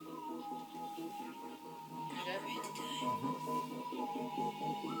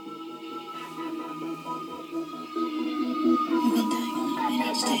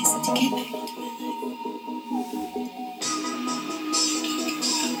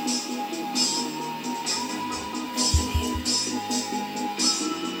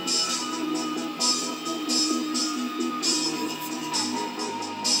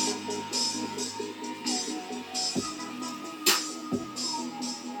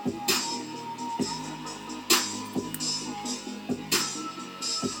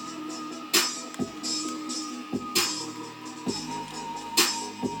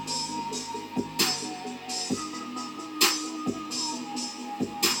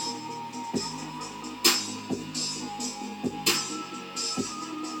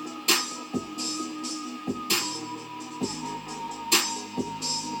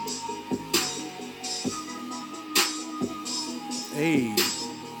Hey,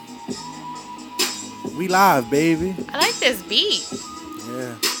 we live, baby. I like this beat.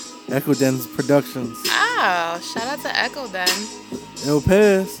 Yeah, Echo Den's Productions. Oh, shout out to Echo Den. Yo,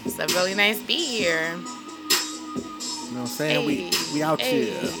 Piss. It's a really nice beat here. You know what I'm saying? We out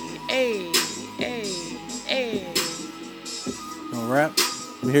here. Hey, hey. You gonna rap?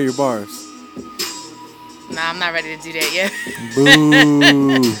 Let me hear your bars. Nah, I'm not ready to do that yet. Boo.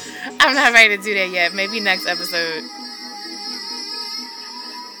 I'm not ready to do that yet. Maybe next episode.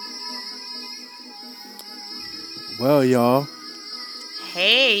 Well, y'all.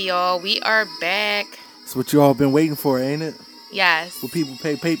 Hey, y'all. We are back. That's what you all been waiting for, ain't it? Yes. What people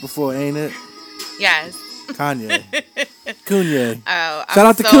pay paper for, ain't it? Yes. Kanye. Kanye. Oh, Shout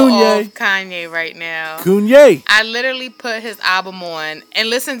out to Kanye. Off Kanye right now. Kanye. I literally put his album on and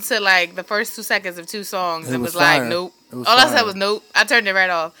listened to like the first 2 seconds of 2 songs and was fire. like, nope. All I said was nope. I turned it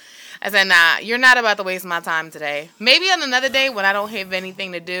right off. I said, nah, you're not about to waste my time today. Maybe on another day when I don't have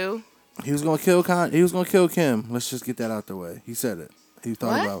anything to do. He was gonna kill He was gonna kill Kim. Let's just get that out the way. He said it. He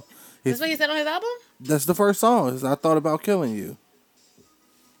thought What? about. That's what he said on his album? That's the first song. I thought about killing you.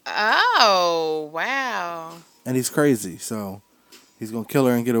 Oh, wow. And he's crazy, so he's gonna kill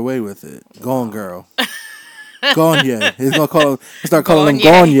her and get away with it. Gone girl. Gagne. He's gonna start calling him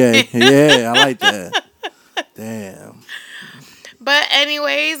Gagne. Yeah, I like that. Damn. But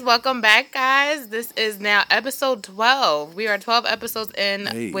anyways, welcome back, guys. This is now episode 12. We are 12 episodes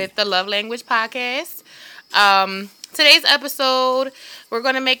in with the Love Language Podcast. Today's episode, we're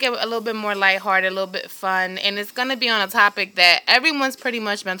going to make it a little bit more lighthearted, a little bit fun, and it's going to be on a topic that everyone's pretty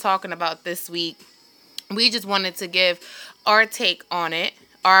much been talking about this week. We just wanted to give our take on it,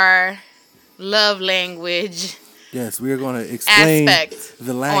 our love language. Yes, we are going to explain aspect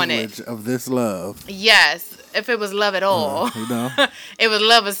the language of this love. Yes, if it was love at all. It was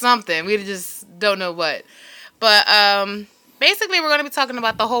love or something. We just don't know what. But basically, we're going to be talking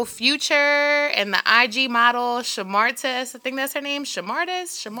about the whole Future and the IG model, Shamartis. I think that's her name.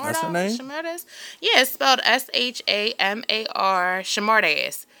 Shamartis? That's her name? Shamartis? Yeah, it's spelled Shamar.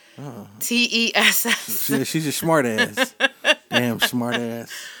 Shamartis. TESS. She's a smart ass. Damn, smart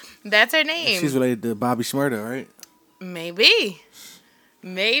ass. That's her name. She's related to Bobby Shmurda, right? Maybe.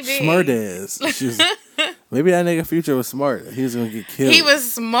 Smart ass. Maybe that nigga Future was smart. He was gonna get killed. He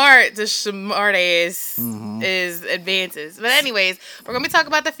was smart. The smart ass is advances. But anyways, we're gonna be talking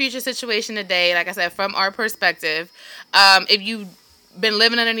about the Future situation today. Like I said, from our perspective. If you've been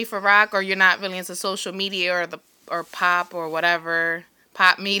living underneath a rock, or you're not really into social media or pop or whatever.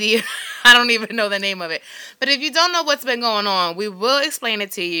 Pop media. I don't even know the name of it. But if you don't know what's been going on, we will explain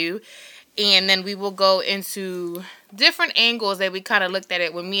it to you. And then we will go into different angles that we kind of looked at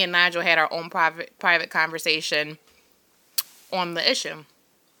it when me and Nigel had our own private conversation on the issue.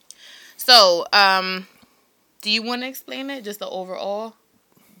 So, do you want to explain it? Just the overall?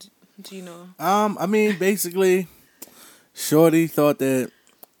 Do you know? I mean, basically, Shorty thought that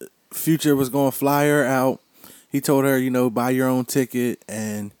Future was going to fly her out. He told her, buy your own ticket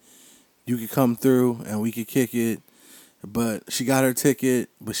and you could come through and we could kick it. But she got her ticket,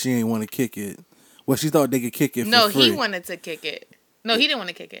 but she ain't want to kick it. Well, she thought they could kick it for free. No, he wanted to kick it. No, he didn't want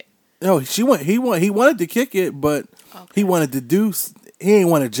to kick it. No, he wanted to kick it, but he wanted to he ain't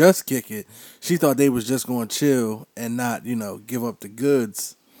want to just kick it. She thought they was just going to chill and not, give up the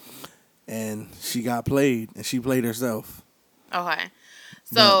goods. And she got played, and she played herself. Okay.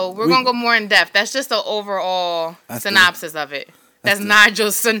 So we're going to go more in depth. That's just the overall synopsis of it. That's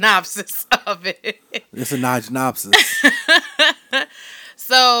Nigel's synopsis of it. It's a Nigel-nopsis.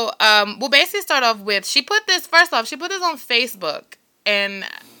 So, we'll basically start off with, she put this on Facebook. And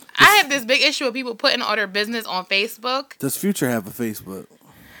I have this big issue with people putting all their business on Facebook. Does Future have a Facebook?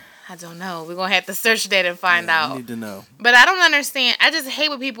 I don't know. We're going to have to search that and find out. I need to know. But I don't understand. I just hate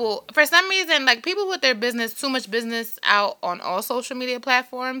when people, for some reason, like people put their business, too much business out on all social media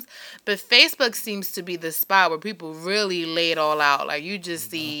platforms. But Facebook seems to be the spot where people really lay it all out. Like you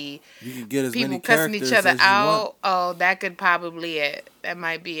just see you can get as people many cussing each other as you out. want. Oh, that could probably it. That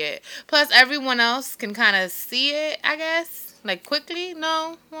might be it. Plus, everyone else can kind of see it, I guess. Like quickly.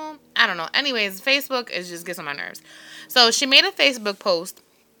 No? Well, I don't know. Anyways, Facebook is just gets on my nerves. So she made a Facebook post.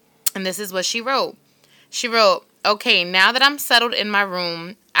 And this is what she wrote. She wrote, okay, now that I'm settled in my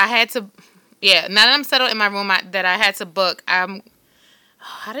room, now that I'm settled in my room that I had to book,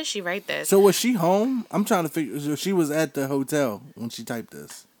 how did she write this? So was she home? I'm trying to figure, so she was at the hotel when she typed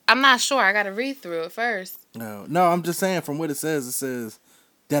this. I'm not sure. I got to read through it first. No, I'm just saying from what it says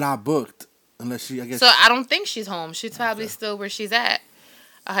that I booked. Unless she, I guess. So I don't think she's home. She's probably still where she's at.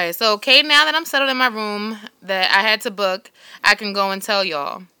 Okay, so okay, now that I'm settled in my room that I had to book, I can go and tell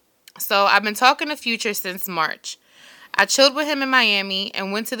y'all. So I've been talking to Future since March. I chilled with him in Miami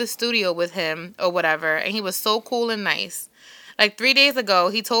and went to the studio with him or whatever, and he was so cool and nice. Like 3 days ago,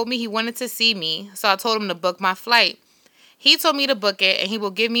 he told me he wanted to see me, so I told him to book my flight. He told me to book it, and he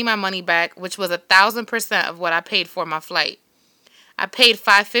will give me my money back, which was 1,000% of what I paid for my flight. I paid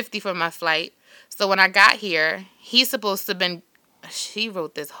 $550 for my flight, so when I got here, he's supposed to have been, she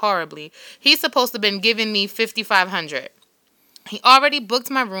wrote this horribly, he's supposed to have been giving me $5,500. He already booked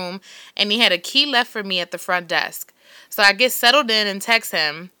my room, and he had a key left for me at the front desk. So I get settled in and text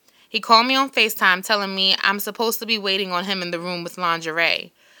him. He called me on FaceTime telling me I'm supposed to be waiting on him in the room with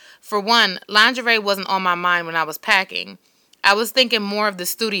lingerie. For one, lingerie wasn't on my mind when I was packing. I was thinking more of the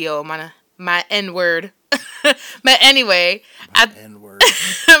studio, my N-word. But anyway, I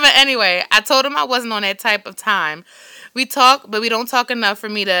told him I wasn't on that type of time. We talk, but we don't talk enough for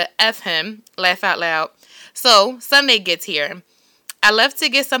me to F him, laugh out loud. So Sunday gets here. I left to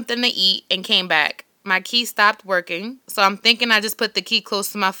get something to eat and came back. My key stopped working, so I'm thinking I just put the key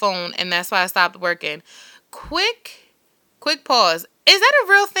close to my phone, and that's why I stopped working. Quick pause. Is that a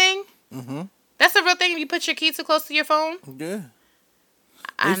real thing? Mm-hmm. That's a real thing if you put your key too close to your phone? Yeah.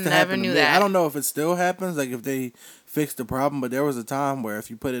 I never knew that. I don't know if it still happens, like if they fixed the problem, but there was a time where if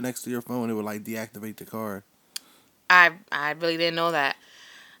you put it next to your phone, it would like deactivate the card. I really didn't know that.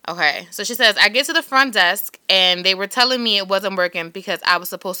 Okay, so she says, I get to the front desk, and they were telling me it wasn't working because I was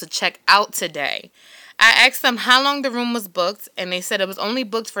supposed to check out today. I asked them how long the room was booked, and they said it was only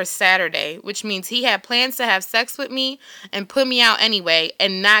booked for Saturday, which means he had plans to have sex with me and put me out anyway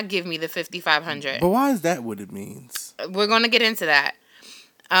and not give me the $5,500. But why is that what it means? We're going to get into that.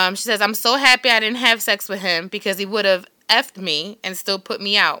 She says, I'm so happy I didn't have sex with him because he would have effed me and still put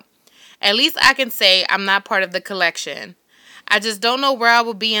me out. At least I can say I'm not part of the collection. I just don't know where I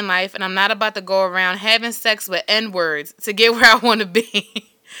will be in life, and I'm not about to go around having sex with N-words to get where I want to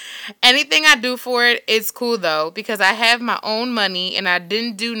be. Anything I do for it, it's cool, though, because I have my own money, and I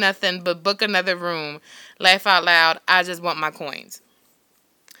didn't do nothing but book another room. Laugh out loud. I just want my coins.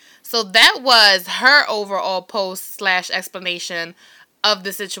 So that was her overall post / explanation of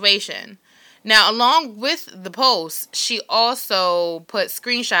the situation. Now, along with the post, she also put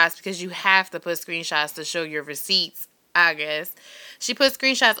screenshots, because you have to put screenshots to show your receipts, I guess. She put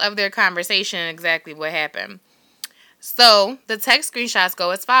screenshots of their conversation and exactly what happened. So, the text screenshots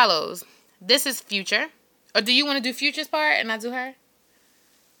go as follows. This is Future. Or do you want to do Future's part and I do her?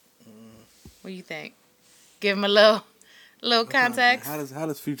 What do you think? Give him a little context. How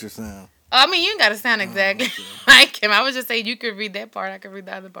does Future sound? Oh, I mean, you ain't got to sound exactly like him. I was just saying you could read that part. I could read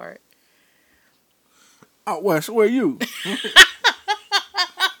the other part. Out west, where you?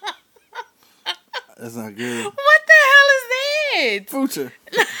 That's not good. What the hell is that? Future.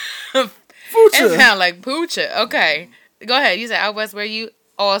 It sounds like Poocha. Okay. Go ahead. You said out west, where you?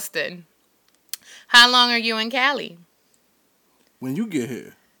 Austin. How long are you in Cali? When you get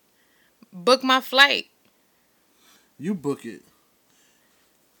here. Book my flight. You book it.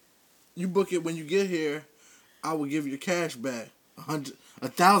 You book it when you get here. I will give your cash back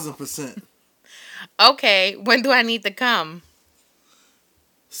 1,000%. Okay. When do I need to come?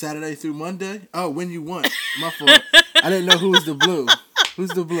 Saturday through Monday? Oh, when you want. My fault. I didn't know who was the blue. Who's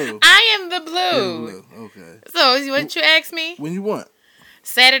the blue? I am the blue. You're the blue. Okay. So, what you asked me? When you want.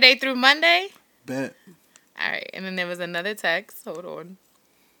 Saturday through Monday? Bet. All right. And then there was another text. Hold on.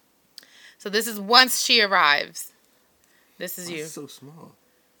 So, this is once she arrives. This is you. It's so small.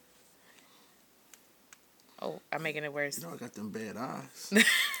 Oh, I'm making it worse. You know I got them bad eyes.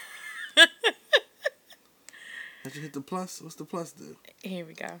 Did you hit the plus? What's the plus do? Here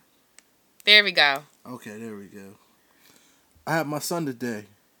we go. There we go. Okay, there we go. I have my son today,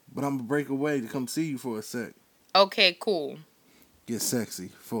 but I'm going to break away to come see you for a sec. Okay, cool. get sexy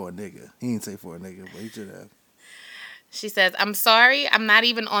for a nigga. He ain't say for a nigga, but he should have. She says, I'm sorry, I'm not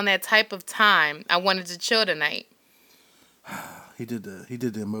even on that type of time. I wanted to chill tonight. He did the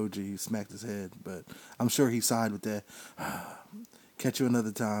emoji, he smacked his head, but I'm sure he sighed with that. Catch you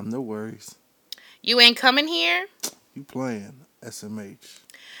another time, no worries. You ain't coming here? You playing, SMH.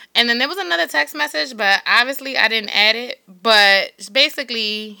 And then there was another text message, but obviously I didn't add it. But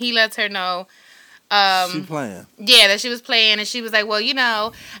basically, he lets her know. She playing. Yeah, that she was playing. And she was like, well,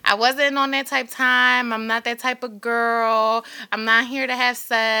 I wasn't on that type of time. I'm not that type of girl. I'm not here to have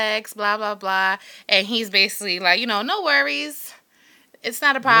sex, blah, blah, blah. And he's basically like, no worries. It's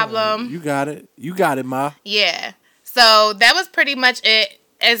not a problem. You got it. You got it, Ma. Yeah. So that was pretty much it.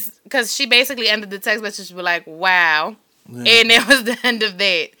 Because she basically ended the text message with like, wow. Yeah. And that was the end of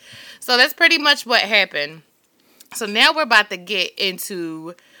that. So that's pretty much what happened. So now we're about to get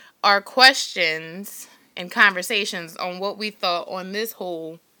into our questions and conversations on what we thought on this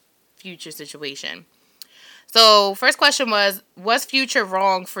whole Future situation. So first question was Future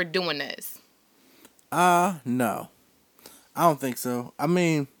wrong for doing this? No. I don't think so. I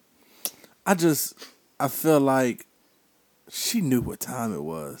mean, I feel like she knew what time it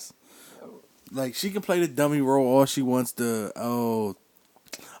was. Like, she can play the dummy role all she wants to,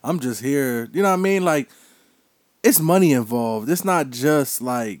 I'm just here. You know what I mean? Like, it's money involved. It's not just,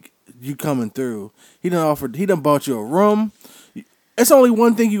 like, you coming through. He done bought you a room. It's only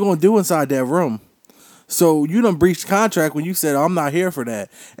one thing you're going to do inside that room. So, you done breached contract when you said, I'm not here for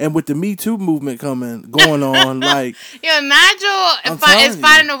that. And with the Me Too movement going on, like... Nigel is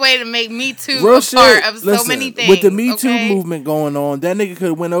finding a way to make Me Too a part of so many things. With the Me Too movement going on, that nigga could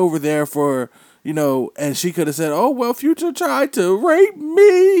have went over there for... and she could have said, oh, well, Future tried to rape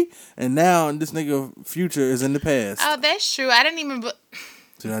me. And now this nigga Future is in the past. Oh, that's true. I didn't even...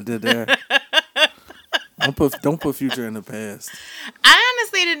 See what I did there? Don't put Future in the past. I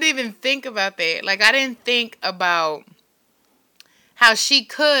honestly didn't even think about that. Like, I didn't think about how she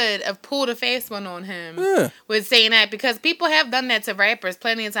could have pulled a fast one on him with saying that. Because people have done that to rappers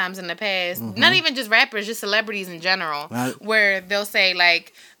plenty of times in the past. Mm-hmm. Not even just rappers, just celebrities in general. Where they'll say,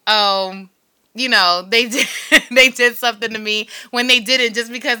 like, they did something to me when they didn't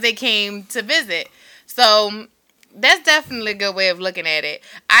just because they came to visit. So that's definitely a good way of looking at it.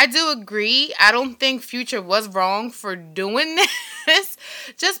 I do agree. I don't think Future was wrong for doing this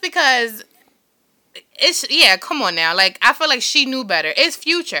just because come on now. Like, I feel like she knew better. It's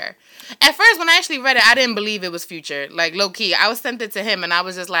Future. At first, when I actually read it, I didn't believe it was Future. Like, low-key. I was sent it to him, and I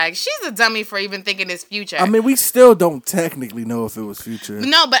was just like, she's a dummy for even thinking it's Future. I mean, we still don't technically know if it was Future.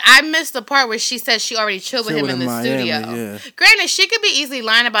 No, but I missed the part where she said she already chilled with him in the Miami, studio. Yeah. Granted, she could be easily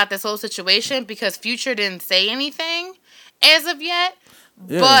lying about this whole situation because Future didn't say anything as of yet.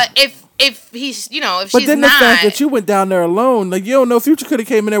 Yeah. But if he's, if but she's then not... the fact that you went down there alone, like, you don't know, Future could have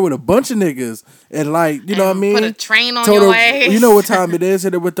came in there with a bunch of niggas and, like, you know what I mean? Put a train on your ass. You know what time it is.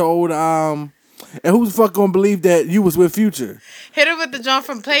 Hit it with the old, and who's the fuck gonna believe that you was with Future? Hit her with the jump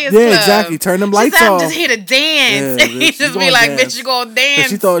from Players Club. Yeah, exactly. Turn them lights off. I'm just here to dance. Yeah, he just be like, dance. Bitch, you gonna dance.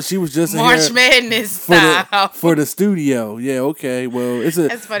 She thought she was just March Madness style. For the studio. Yeah, okay. Well, it's a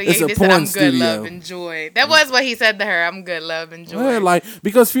That's funny. It's a porn said, I'm studio. Good, love, enjoy. That was what he said to her. I'm good, love, enjoy. Yeah, like,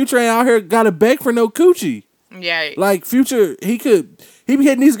 because Future ain't out here gotta beg for no coochie. Yeah. Like, Future, he be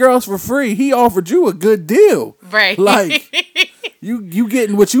hitting these girls for free. He offered you a good deal. Right. Like, you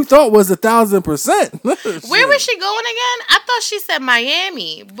getting what you thought was 1,000%. Where was she going again? I thought she said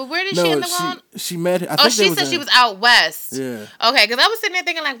Miami. But where did she end up going? She met... she said she was out west. Yeah. Okay, because I was sitting there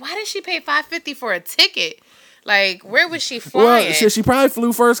thinking, like, why did she pay $550 for a ticket? Like, where was she flying? Well, she probably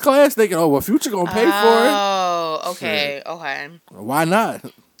flew first class thinking, oh, well, Future gonna pay for it. Oh, okay, okay. Why not?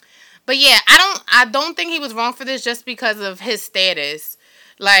 But yeah, I don't think he was wrong for this just because of his status.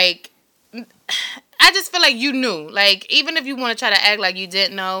 Like, I just feel like you knew. Like, even if you want to try to act like you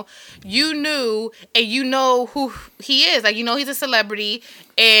didn't know, you knew, and you know who he is. Like, he's a celebrity,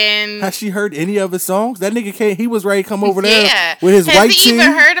 and... Has she heard any of his songs? That nigga he was ready to come over there with his white tee,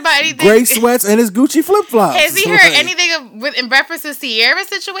 even heard about anything? Gray sweats, and his Gucci flip-flops. Has he heard anything in reference to Sierra's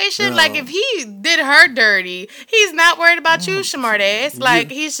situation? No. Like, if he did her dirty, he's not worried about you, smart ass.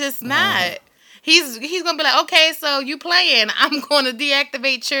 Like, he's just not. He's gonna be like, okay, so you playing? I'm gonna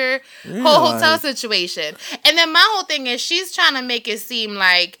deactivate your whole hotel situation. And then my whole thing is she's trying to make it seem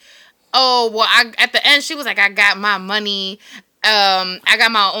like, oh well, at the end she was like, I got my money, I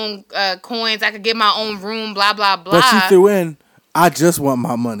got my own coins, I could get my own room, blah blah blah. But she threw in, I just want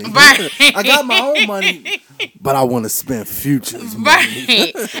my money. Right. I got my own money, but I want to spend Future's money.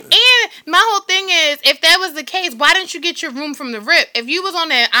 Right. And my whole thing is, if that was the case, why didn't you get your room from the rip? If you was on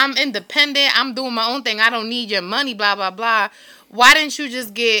that, I'm independent, I'm doing my own thing, I don't need your money, blah, blah, blah. why didn't you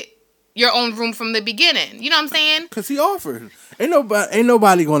just get your own room from the beginning? You know what I'm saying? Because he offered. Ain't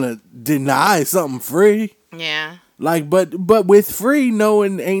nobody gonna deny something free. Yeah. Like, but with free,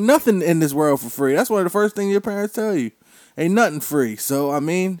 knowing ain't nothing in this world for free. That's one of the first things your parents tell you. Ain't nothing free. So, I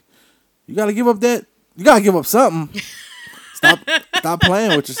mean, you gotta give up that. You gotta give up something. Stop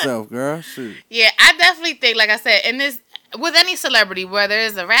playing with yourself, girl. Shoot. Yeah, I definitely think, like I said, in this, with any celebrity, whether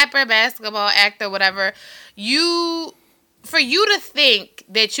it's a rapper, basketball, actor, whatever, for you to think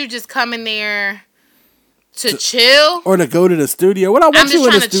that you just come in there to chill or to go to the studio. What I want you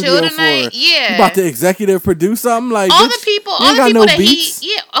in the studio for? Yeah, you about to executive produce something like all the people that beats?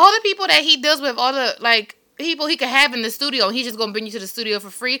 all the people that he deals with, all the like people he could have in the studio, and he's just gonna bring you to the studio for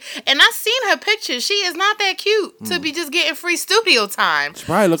free. And I seen her pictures. She is not that cute to be just getting free studio time. She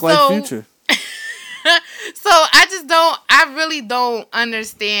probably look like Future. So I really don't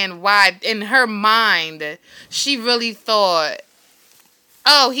understand why in her mind she really thought,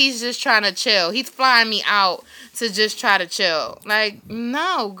 oh, he's just trying to chill. He's flying me out to just try to chill. Like,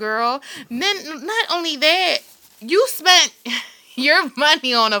 no, girl. Then not only that, you spent your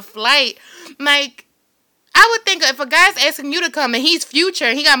money on a flight. Like, I would think if a guy's asking you to come and he's Future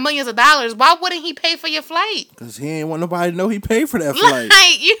and he got millions of dollars, why wouldn't he pay for your flight? Because he ain't want nobody to know he paid for that flight.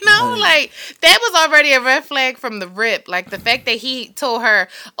 Like, you know, like, that was already a red flag from the rip. Like, the fact that he told her,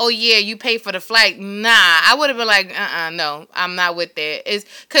 oh, yeah, you pay for the flight. Nah, I would have been like, no, I'm not with that. It's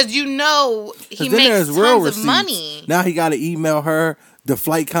because, you know, he makes tons of money. Now he got to email her the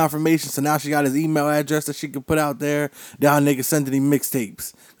flight confirmation, so now she got his email address that she could put out there. Now nigga sending him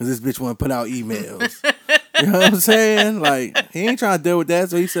mixtapes because this bitch want to put out emails. You know what I'm saying? Like, he ain't trying to deal with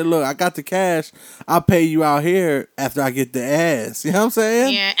that, so he said, look, I got the cash. I'll pay you out here after I get the ass. You know what I'm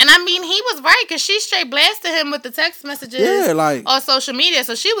saying? Yeah, and I mean, he was right, because she straight blasted him with the text messages on social media,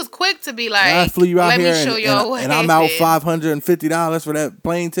 so she was quick to be like, I flew you out let here me show y'all and I'm out $550 for that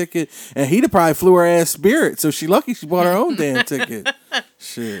plane ticket, and he'd have probably flew her ass Spirit, so she lucky she bought her own damn ticket.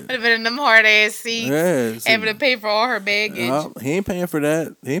 Shit. Would have been in them hard ass seats, able to pay for all her baggage. He ain't paying for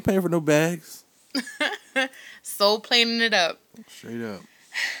that. He ain't paying for no bags. So planing it up. Straight up.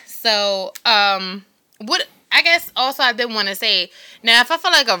 So, what I guess also I did want to say, now if I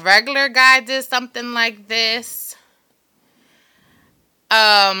feel like a regular guy did something like this,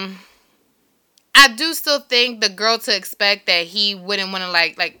 I do still think the girl to expect that he wouldn't want to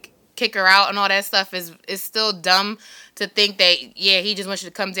like kick her out and all that stuff is still dumb to think that, yeah, he just wants you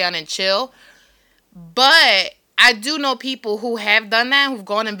to come down and chill. But I do know people who have done that, who've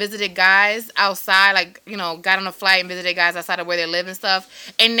gone and visited guys outside, like, you know, got on a flight and visited guys outside of where they live and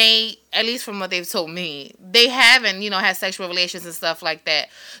stuff. And they, at least from what they've told me, they haven't, you know, had sexual relations and stuff like that.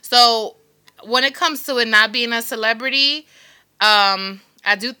 So when it comes to it not being a celebrity, I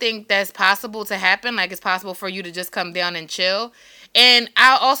do think that's possible to happen. Like, it's possible for you to just come down and chill. And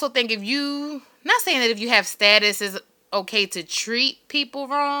I also think if you, not saying that if you have status is okay to treat people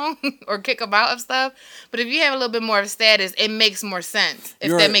wrong or kick them out of stuff, but if you have a little bit more of status, it makes more sense.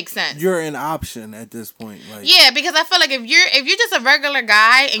 If that makes sense, you're an option at this point. Like, yeah, because I feel like if you're just a regular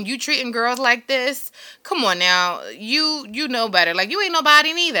guy and you treating girls like this, come on now, you know better. Like, you ain't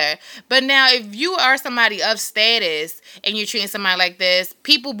nobody neither. But now if you are somebody of status and you're treating somebody like this,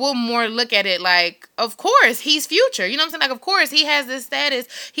 people will more look at it like, of course he's Future. You know what I'm saying? Like, of course he has this status.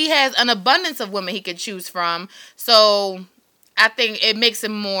 He has an abundance of women he could choose from. So I think it makes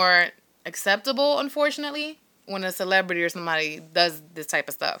him more acceptable, unfortunately, when a celebrity or somebody does this type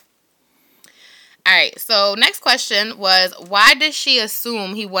of stuff. All right, so next question was, why did she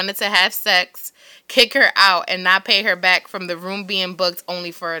assume he wanted to have sex, kick her out, and not pay her back from the room being booked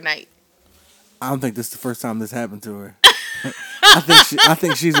only for a night? I don't think this is the first time this happened to her. I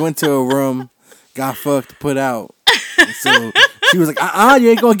think she's went to a room, got fucked, put out. So she was like, you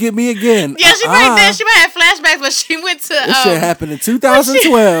ain't gonna get me again. Yeah, she probably did. She might have flashbacks, but she went to... This shit happened in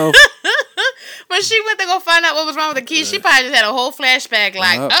 2012. When she went to go find out what was wrong with the keys, she probably just had a whole flashback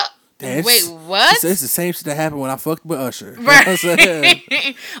like, wait, what? It's the same shit that happened when I fucked with Usher. Right. You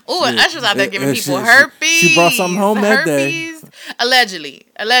know oh, and Usher's out there giving people herpes. She brought something home that day. Allegedly,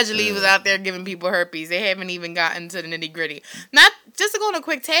 he was out there giving people herpes. They haven't even gotten to the nitty gritty. Not just to go on a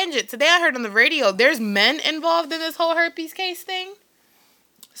quick tangent. Today I heard on the radio there's men involved in this whole herpes case thing.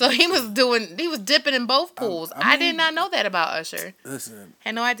 So he was dipping in both pools. I did not know that about Usher. Listen,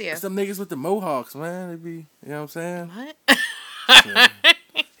 had no idea. Some niggas with the mohawks, man. They be, you know what I'm saying? What?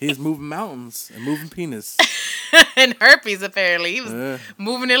 He was moving mountains and moving penis. And herpes, apparently. He was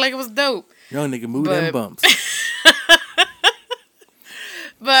moving it like it was dope. Young nigga moved them bumps.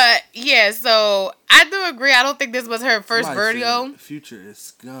 But, yeah, so I do agree. I don't think this was her first rodeo. Future is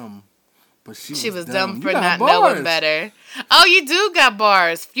scum. But she was dumb You for got not bars. knowing better. Oh, you do got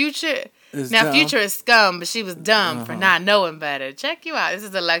bars. Future. Dumb. Future is scum, but she was dumb for not knowing better. Check you out. This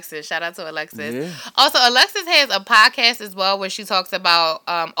is Alexis. Shout out to Alexis. Yeah. Also, Alexis has a podcast as well where she talks about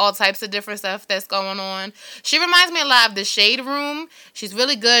all types of different stuff that's going on. She reminds me a lot of The Shade Room. She's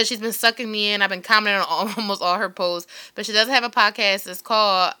really good. She's been sucking me in. I've been commenting on almost all her posts. But she does have a podcast. It's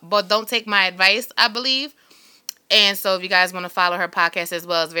called But Don't Take My Advice, I believe. And so if you guys want to follow her podcast as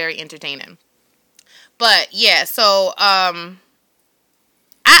well, it's very entertaining. But yeah, so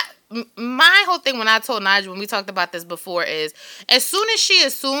my whole thing when I told Nigel, when we talked about this before, is as soon as she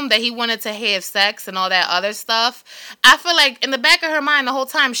assumed that he wanted to have sex and all that other stuff, I feel like in the back of her mind the whole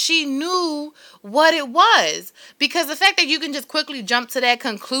time, she knew what it was. Because the fact that you can just quickly jump to that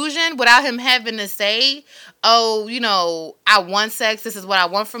conclusion without him having to say, oh, you know, I want sex, this is what I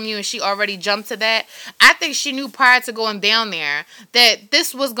want from you, and she already jumped to that. I think she knew prior to going down there that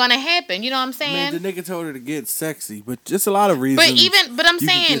this was going to happen. You know what I'm saying? Man, the nigga told her to get sexy, but just a lot of reasons. But I'm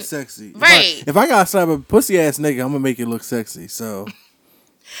saying, get sexy. Right. If I gotta slap a pussy ass nigga, I'm gonna make it look sexy. So.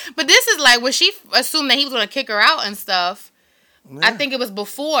 But this is like when she assumed that he was gonna kick her out and stuff. Yeah. I think it was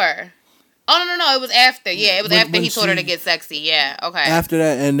before. Oh no, it was after. Yeah, it was after he told her to get sexy. Yeah, okay. After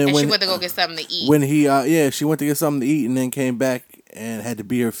that, and then when she went to go get something to eat. When he, she went to get something to eat and then came back and had to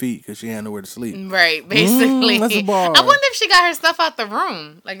beat her feet because she had nowhere to sleep. Right, basically. That's a bar. I wonder if she got her stuff out the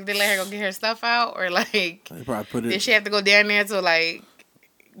room. Like, did they let her go get her stuff out, or like, they probably put it. Did she have to go down there to like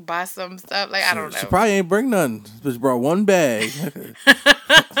buy some stuff? Like, I don't know. She probably ain't bring nothing. She brought one bag.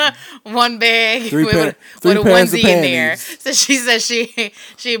 One bag with a onesie in there. So she said she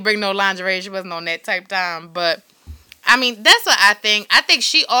didn't bring no lingerie. She wasn't on that type time. But I mean, that's what I think. I think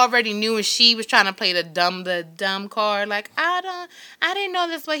she already knew, and she was trying to play the dumb card. Like, I didn't know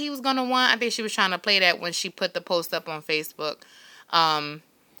that's what he was gonna want. I think she was trying to play that when she put the post up on Facebook, trying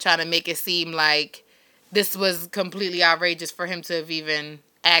to make it seem like this was completely outrageous for him to have even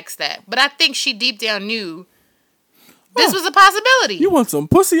asked that. But I think she deep down knew this was a possibility. You want some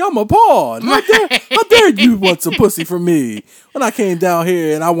pussy? I'm appalled. How dare you want some pussy from me? When I came down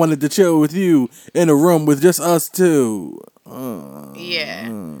here and I wanted to chill with you in a room with just us two. Yeah.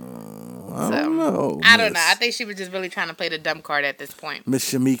 I don't know. I don't know. I think she was just really trying to play the dumb card at this point. Miss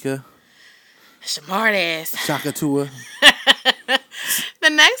Shamika. Smart ass. Shakatua. The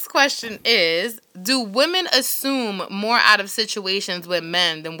next question is, do women assume more out of situations with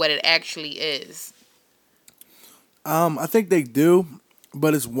men than what it actually is? I think they do,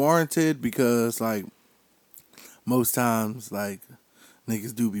 but it's warranted because, like, most times, like,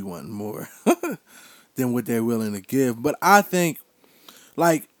 niggas do be wanting more than what they're willing to give. But I think,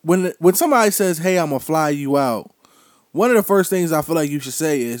 like, when somebody says, hey, I'm gonna fly you out, one of the first things I feel like you should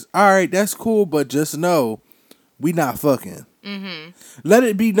say is, all right, that's cool, but just know we not fucking. Mm-hmm. Let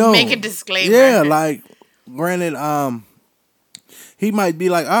it be known. Make a disclaimer. Yeah, like, granted, he might be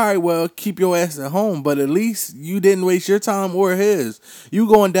like, all right, well, keep your ass at home, but at least you didn't waste your time or his. You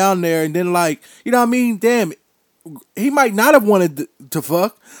going down there and then, like, you know what I mean? Damn, he might not have wanted to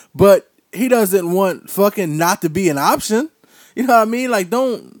fuck, but he doesn't want fucking not to be an option. You know what I mean? Like,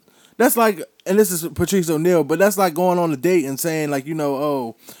 don't, that's like, and this is Patrice O'Neal, but that's like going on a date and saying, like, you know,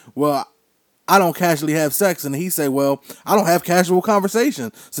 oh, well, I don't casually have sex. And he say, well, I don't have casual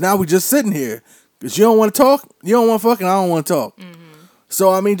conversation. So now we just sitting here. Because you don't want to talk, you don't want to fuck, and I don't want to talk. Mm-hmm. So,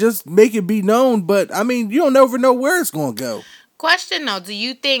 I mean, just make it be known. But, I mean, you don't never know where it's going to go. Question, though. Do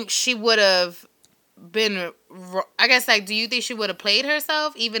you think she would have been, I guess, like, do you think she would have played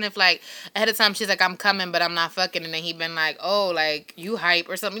herself? Even if, like, ahead of time she's like, I'm coming, but I'm not fucking. And then he been like, oh, like, you hype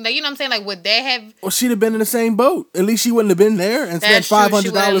or something. Like, you know what I'm saying? Like, would they have... Well, she'd have been in the same boat. At least she wouldn't have been there and spent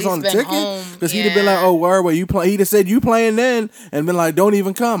 $500 on the ticket. Because he'd have been like, oh, word, well, you play. He'd have said, you playing then. And been like, don't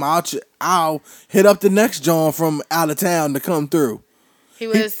even come. I'll hit up the next John from out of town to come through. He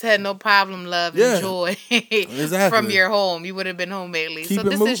would have said, no problem, love, and joy from your home. You would have been home at least. So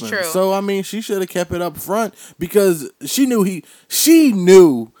this is true. So, I mean, she should have kept it up front because she knew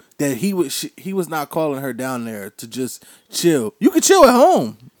that he was not calling her down there to just chill. You could chill at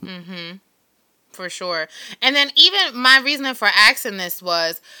home. Mm-hmm. For sure. And then even my reasoning for asking this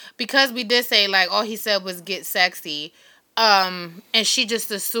was because we did say, like, all he said was get sexy. And she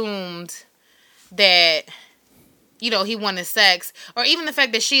just assumed that... you know, he wanted sex, or even the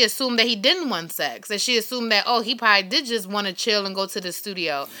fact that she assumed that he didn't want sex, that she assumed that, oh, he probably did just want to chill and go to the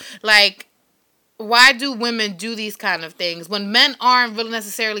studio. Like, why do women do these kind of things when men aren't really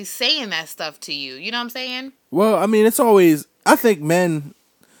necessarily saying that stuff to you? You know what I'm saying? Well, I mean, it's always, I think men,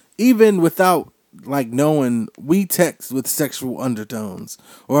 even without, like, knowing, we text with sexual undertones,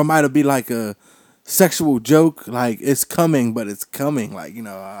 or it might be like sexual joke. Like, it's coming, but it's coming. Like,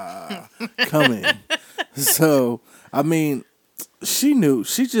 coming. So, I mean, she knew.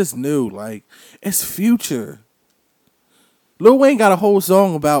 She just knew. Like, it's Future. Lil Wayne got a whole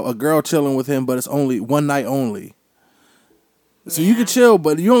song about a girl chilling with him, but it's only one night only. So you can chill,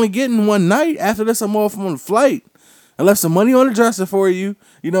 but you only getting one night. After this, I'm off on a flight. I left some money on the dresser for you.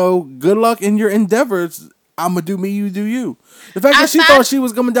 Good luck in your endeavors. I'm going to do me, you do you. The fact that she thought she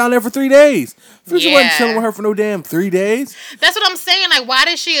was coming down there for 3 days. Future wasn't chilling with her for no damn 3 days. That's what I'm saying. Like, why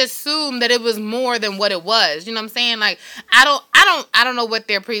did she assume that it was more than what it was? You know what I'm saying? Like, I don't know what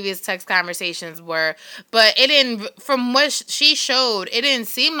their previous text conversations were, but it didn't, from what she showed, it didn't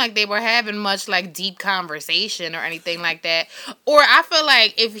seem like they were having much, like, deep conversation or anything like that. Or I feel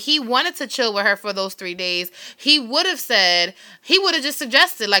like if he wanted to chill with her for those 3 days, he would have just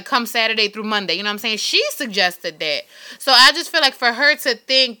suggested, like, come Saturday through Monday. You know what I'm saying? She suggested that. So I just feel like for her to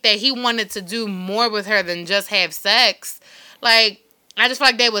think that he wanted to do more with her than just have sex, like, I just feel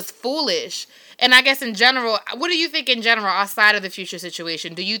like that was foolish. And I guess in general, what do you think in general outside of the Future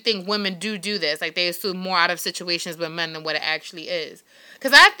situation? Do you think women do this? Like, they assume more out of situations with men than what it actually is?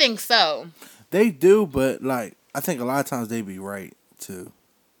 Because I think so. They do, but, like, I think a lot of times they be right, too.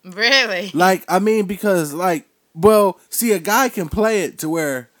 Really? Like, I mean, because, like, well, see, a guy can play it to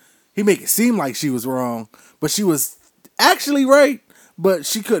where he make it seem like she was wrong, but she was actually right, but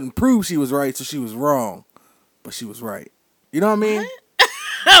she couldn't prove she was right, so she was wrong, but she was right. You know what I mean?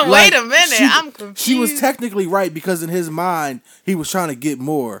 Wait a minute, I'm confused. She was technically right because in his mind, he was trying to get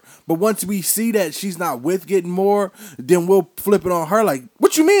more. But once we see that she's not with getting more, then we'll flip it on her like,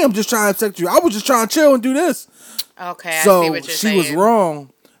 what you mean I'm just trying to sex you? I was just trying to chill and do this. Okay, so I see what you're saying. She was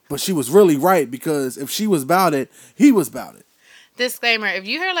wrong, but she was really right because if she was about it, he was about it. Disclaimer, if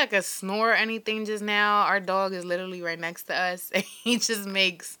you heard like a snore or anything just now, our dog is literally right next to us and he just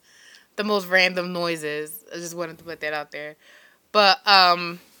makes the most random noises. I just wanted to put that out there. But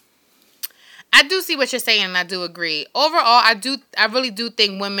I do see what you're saying and I do agree. Overall, I really do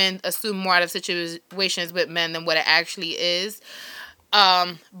think women assume more out of situations with men than what it actually is.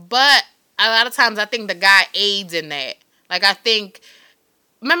 But a lot of times I think the guy aids in that. Like, I think,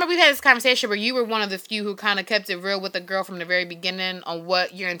 remember we had this conversation where you were one of the few who kind of kept it real with the girl from the very beginning on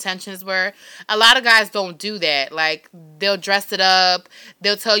what your intentions were. A lot of guys don't do that. Like, they'll dress it up.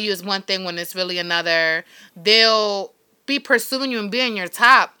 They'll tell you it's one thing when it's really another. They'll be pursuing you and being your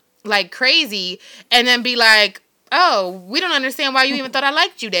top like crazy and then be like, oh, we don't understand why you even thought I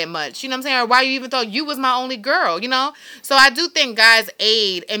liked you that much. You know what I'm saying? Or why you even thought you was my only girl, you know? So I do think guys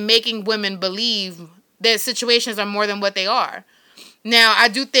aid in making women believe that situations are more than what they are. Now, I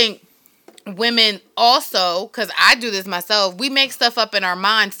do think women also, because I do this myself, we make stuff up in our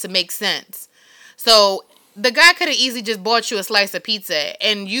minds to make sense. So the guy could have easily just bought you a slice of pizza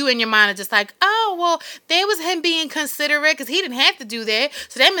and you in your mind are just like, oh, well, that was him being considerate because he didn't have to do that.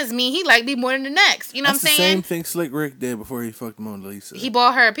 So that must mean he liked me more than the next. You know what I'm saying? That's the same thing Slick Rick did before he fucked Mona Lisa. He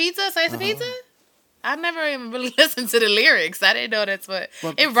bought her a pizza, a slice of pizza? I never even really listened to the lyrics. I didn't know that's what.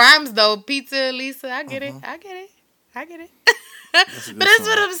 It rhymes though. Pizza, Lisa. I get it. I get it. But that's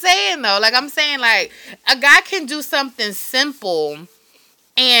what I'm saying though. Like, I'm saying, like, a guy can do something simple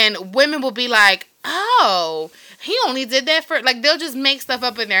and women will be like, oh, he only did that for, like, they'll just make stuff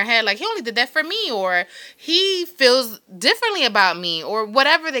up in their head. Like, he only did that for me, or he feels differently about me, or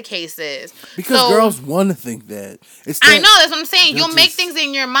whatever the case is. Because girls want to think that. I know, that's what I'm saying. You'll make things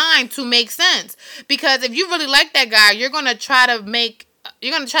in your mind to make sense. Because if you really like that guy, you're going to try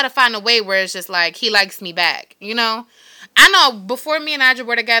to find a way where it's just like, he likes me back, you know? I know before me and Audrey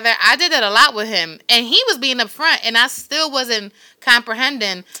were together, I did that a lot with him. And he was being upfront, and I still wasn't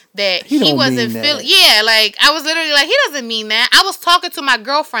comprehending that he wasn't feeling. Yeah, like, I was literally like, he doesn't mean that. I was talking to my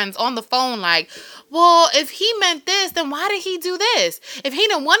girlfriends on the phone like, well, if he meant this, then why did he do this? If he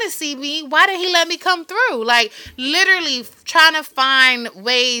didn't want to see me, why did he let me come through? Like, literally trying to find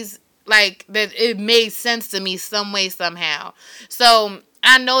ways, like, that it made sense to me some way, somehow. So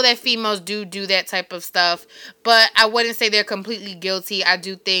I know that females do that type of stuff, but I wouldn't say they're completely guilty. I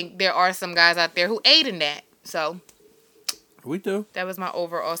do think there are some guys out there who aid in that. So we do. That was my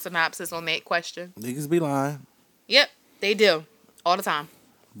overall synopsis on that question. Niggas be lying. Yep, they do. All the time.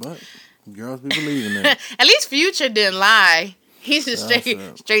 But girls be believing that. At least Future didn't lie. He's just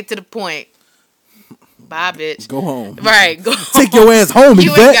straight to the point. Bye, bitch. Go home. Right, go home. Take your ass home,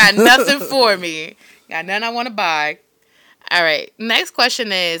 you ain't got nothing for me. Got nothing I want to buy. All right. Next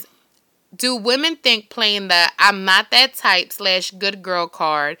question is, do women think playing the I'm not that type / good girl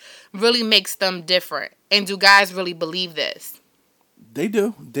card really makes them different? And do guys really believe this? They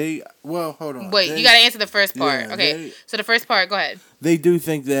do. Hold on. Wait, you got to answer the first part. Yeah, Okay, so the first part, go ahead. They do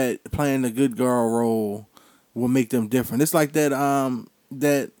think that playing the good girl role will make them different. It's like that.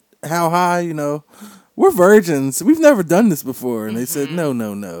 That How High. We're virgins. We've never done this before, and they said no,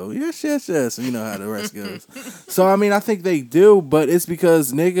 yes, and you know how the rest goes. So I mean, I think they do, but it's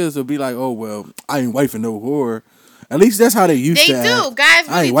because niggas will be like, oh well, I ain't wifing no whore. At least that's how they used to. They do. Guys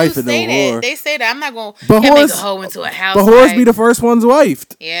really do say that. They say that. I'm not going to make a hoe into a house. But whores be the first ones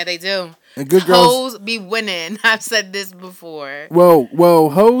wifed. Yeah, they do. And good girls hoes be winning. I've said this before. Well,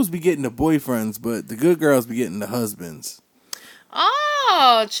 hoes be getting the boyfriends, but the good girls be getting the husbands.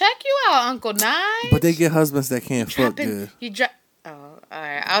 Oh, check you out, Uncle Nine. But they get husbands that can't fuck good. Oh, all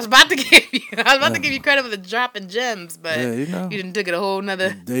right. I was about to give you credit for the dropping gems, but you didn't took it a whole nother.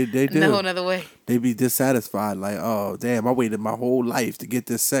 They do. A whole nother way. They be dissatisfied, like, oh damn, I waited my whole life to get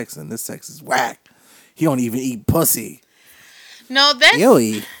this sex, and this sex is whack. He don't even eat pussy. No, that's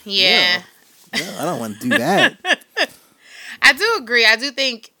Ewy. Yeah. I don't want to do that. I do agree. I do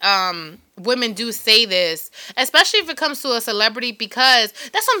think women do say this, especially if it comes to a celebrity, because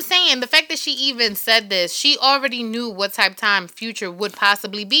that's what I'm saying. The fact that she even said this, she already knew what type of time Future would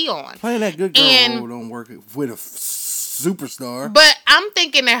possibly be on. Playing that good girl don't work with a superstar. But I'm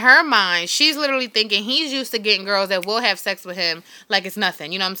thinking in her mind, she's literally thinking he's used to getting girls that will have sex with him like it's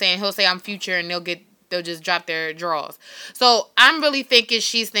nothing. You know what I'm saying? He'll say I'm Future and they'll just drop their drawers. So I'm really thinking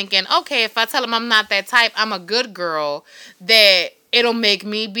she's thinking, okay, if I tell him I'm not that type, I'm a good girl, that it'll make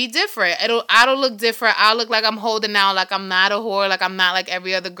me be different. I'll look different. I'll look like I'm holding out, like I'm not a whore, like I'm not like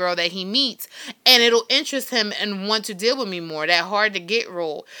every other girl that he meets. And it'll interest him and want to deal with me more. That hard to get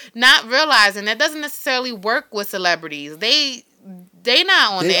role. Not realizing that doesn't necessarily work with celebrities. They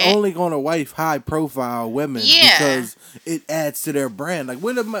not on that. They're only gonna wife high profile women because it adds to their brand. Like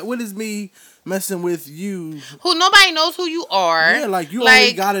what is me messing with you? Who nobody knows who you are. Yeah, like you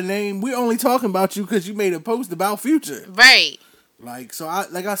only got a name. We're only talking about you because you made a post about Future. Right. Like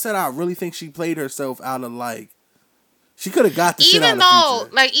I said, I really think she played herself out of she could have got the shit out of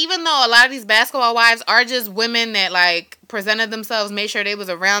Future. Even though a lot of these basketball wives are just women that presented themselves, made sure they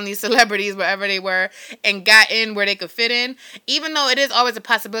was around these celebrities wherever they were, and got in where they could fit in. Even though it is always a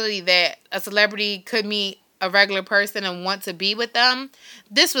possibility that a celebrity could meet a regular person and want to be with them,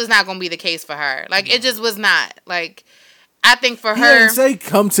 this was not going to be the case for her. It just was not. I think for her... He didn't say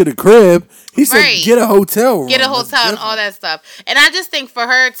come to the crib. He said get a hotel room. Get a hotel and all that stuff. And I just think for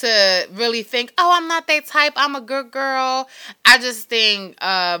her to really think, oh, I'm not that type, I'm a good girl, I just think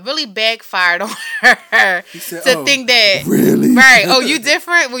really backfired on her think that... Really? Right. Oh, you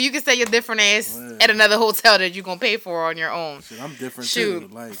different? Well, you can say you're different ass at another hotel that you're going to pay for on your own. Shit, I'm different too.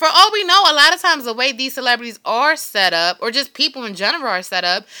 For all we know, a lot of times the way these celebrities are set up, or just people in general are set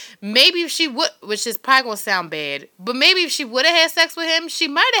up, maybe if she would, which is probably going to sound bad, but maybe if she would have had sex with him, she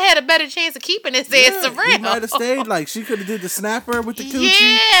might have had a better chance of keeping his ass around. He might have stayed. She could have did the snapper with the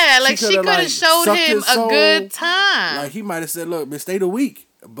coochie. Yeah, she could have showed him a good time. He might have said, look, man, stay the week.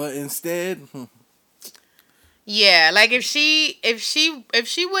 But instead... Yeah, if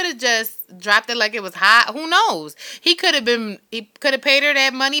she would have just dropped it like it was hot, who knows? He could have paid her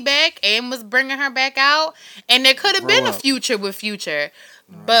that money back and was bringing her back out, and there could have been a future with Future.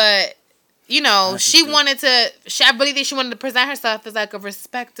 Right. But she wanted to. I really think she wanted to present herself as a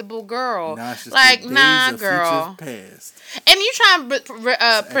respectable girl. Nah, girl. Past. And you trying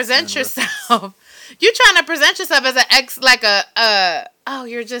to present yourself. You're trying to present yourself as an ex,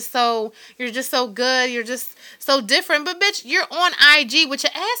 you're just so good, you're just so different. But bitch, you're on IG with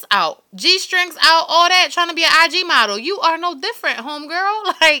your ass out, G-strings out, all that, trying to be an IG model. You are no different,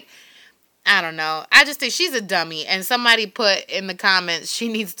 homegirl. I don't know. I just think she's a dummy. And somebody put in the comments she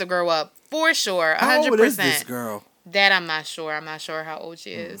needs to grow up for sure. 100%. How old is this girl? That I'm not sure. I'm not sure how old she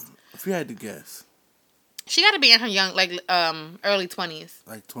is. If you had to guess. She got to be in her young, early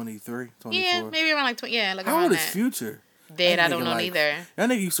 20s. 23, 24? Yeah, maybe around How old is Future? Dead, I don't know neither. That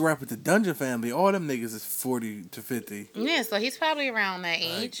nigga used to rap with the Dungeon Family. All them niggas is 40 to 50. Yeah, so he's probably around that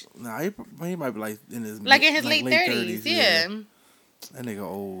age. He might be in his late 30s. Yeah. That nigga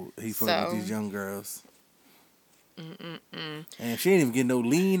old. He fuck with these young girls. And she ain't even getting no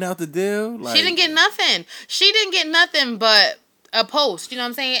lean out the deal. She didn't get nothing. She didn't get nothing but a post, you know what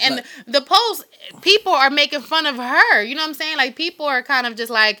I'm saying? And the post, people are making fun of her, you know what I'm saying? People are kind of just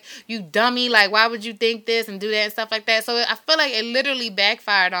you dummy, why would you think this and do that and stuff like that? So I feel like it literally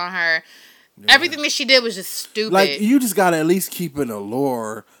backfired on her. Yeah. Everything that she did was just stupid. You just gotta at least keep it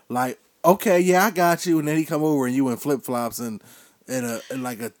allure. Okay, yeah, I got you. And then he come over and you in flip-flops and and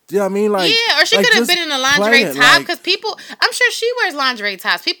like a, you know what I mean? Like, yeah, or she like could have been in a lingerie top like, because people, I'm sure she wears lingerie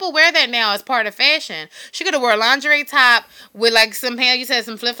tops. People wear that now as part of fashion. She could have wore a lingerie top with like some hair, you said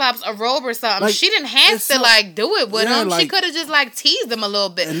some flip flops, a robe or something. Like, she didn't have to like do it with him. Like, she could have just like teased him a little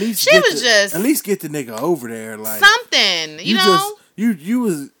bit. At least just at least get the nigga over there, like something. You know, you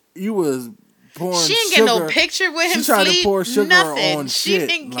was pouring. She didn't sugar. get no picture with him. She tried to pour sugar nothing. on she shit.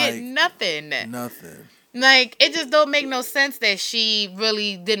 Didn't like, get nothing. Nothing. Like, it just don't make no sense that she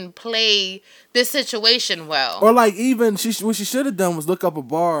really didn't play this situation well. Or like, even what she should have done was look up a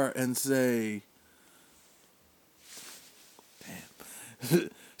bar and say, damn.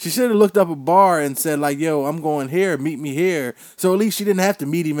 She should have looked up a bar and said like, yo, I'm going here, meet me here. So at least she didn't have to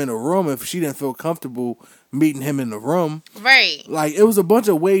meet him in a room if she didn't feel comfortable meeting him in the room. Right. Like, it was a bunch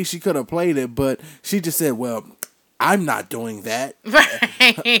of ways she could have played it, but she just said, well, I'm not doing that.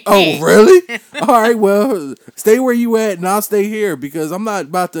 Right. Oh, really? All right, well, stay where you at and I'll stay here because I'm not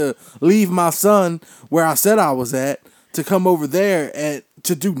about to leave my son where I said I was at to come over there and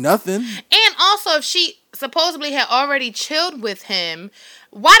to do nothing. And also, if she supposedly had already chilled with him,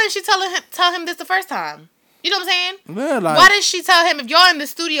 why did she tell him this the first time? You know what I'm saying? Yeah, like, why did she tell him, if y'all in the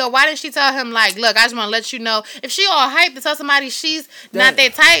studio, why didn't she tell him, like, look, I just want to let you know, if she all hyped to tell somebody she's not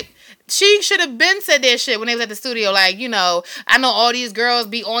that type, she should have been said that shit when they was at the studio. Like, you know, I know all these girls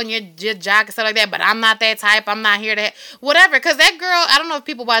be on your jock and stuff like that, but I'm not that type. I'm not here to whatever. Because that girl, I don't know if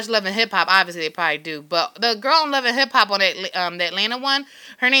people watch Love and Hip Hop. Obviously, they probably do. But the girl on Love and Hip Hop on that the Atlanta one,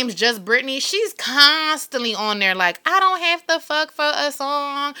 her name's Just Brittany. She's constantly on there like, I don't have to fuck for a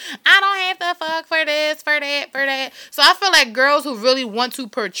song. I don't have to fuck for this, for that, for that. So I feel like girls who really want to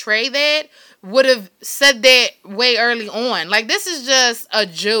portray that would have said that way early on. Like, this is just a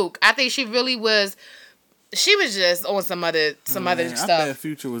joke. I think she really was. She was just on some other stuff. I bet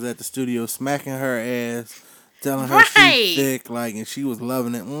Future was at the studio smacking her ass, telling her she's thick, like, and she was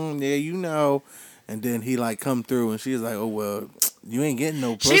loving it. Yeah, you know. And then he like come through, and she was like, "Oh well, you ain't getting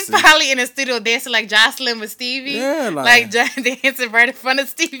no pussy." She's probably in the studio dancing like Jocelyn with Stevie. Yeah, like dancing right in front of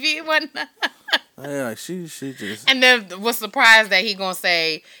Stevie and whatnot. Yeah, like she just. And then was surprised that he gonna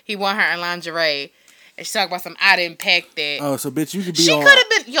say he want her in lingerie. And she talk about some, I didn't pack that. Oh, so bitch, you could be. She on could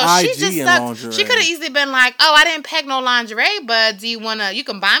have been. Yo, IG she just in sucked. lingerie. She could have easily been like, oh, I didn't pack no lingerie, but do you wanna? You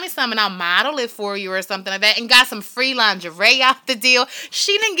can buy me some and I'll model it for you or something like that, and got some free lingerie out the deal.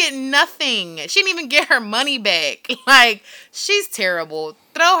 She didn't get nothing. She didn't even get her money back. Like, she's terrible.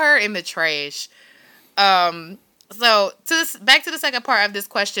 Throw her in the trash. So back to the second part of this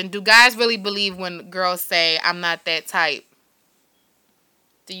question: do guys really believe when girls say I'm not that type?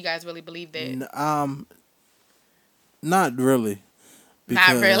 Do you guys really believe that? Not really.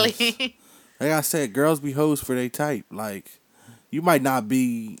 Not really. Like I said, girls be hoes for their type. Like, you might not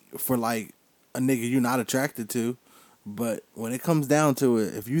be for like a nigga you're not attracted to, but when it comes down to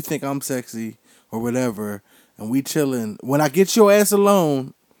it, if you think I'm sexy or whatever, and we chilling, when I get your ass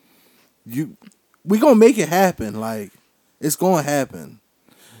alone, we gonna make it happen. Like, it's gonna happen.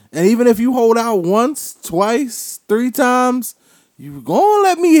 And even if you hold out once, twice, 3 times, you gonna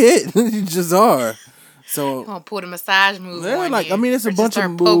let me hit. You just are. So gonna pull the massage move. Yeah, on like you, I mean, it's a bunch of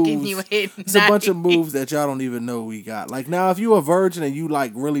moves. It's a bunch of moves that y'all don't even know we got. Like, now, if you a virgin and you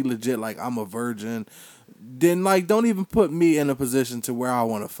like really legit, like I'm a virgin, then like don't even put me in a position to where I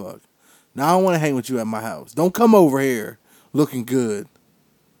want to fuck. Now I don't want to hang with you at my house. Don't come over here looking good.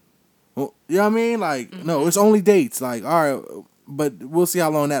 Well, you know what I mean? Like, no, it's only dates. Like, all right, but we'll see how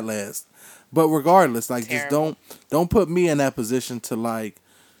long that lasts. But regardless, like, Terrible. just don't put me in that position to like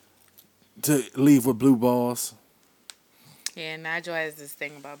to leave with blue balls. Yeah, Nigel has this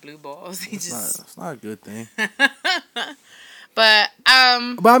thing about blue balls. It's not a good thing. But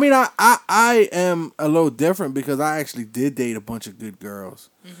I mean, I am a little different because I actually did date a bunch of good girls,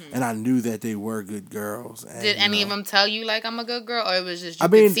 and I knew that they were good girls. And, did any of them tell you like I'm a good girl, or it was just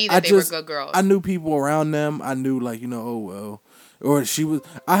could see that they were good girls? I knew people around them. I knew like, oh well, or she was.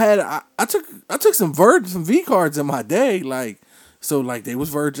 I took some V cards in my day, like, so like they was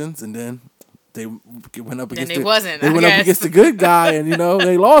virgins, and then they went up against the good guy, and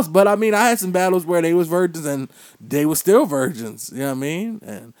they lost. But I mean, I had some battles where they was virgins and they were still virgins. You know what I mean?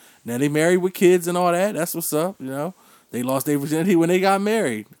 And then they married with kids and all that. That's what's up. They lost their virginity when they got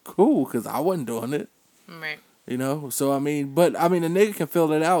married. Cool, because I wasn't doing it. Right. So I mean, the nigga can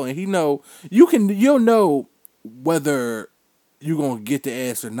fill it out, and you'll know whether you gonna get the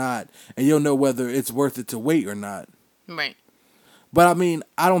ass or not, and you'll know whether it's worth it to wait or not. Right. But I mean,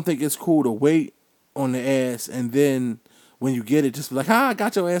 I don't think it's cool to wait on the ass and then when you get it, just be like, I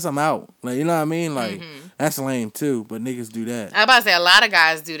got your ass, I'm out. Like, you know what I mean? Like, that's lame too, but niggas do that. I was about to say, a lot of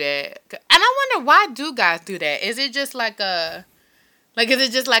guys do that. And I wonder, why do guys do that? Is it just like a Like, is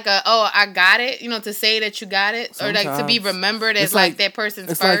it just like I got it, to say that you got it? Sometimes. Or like to be remembered as It's like that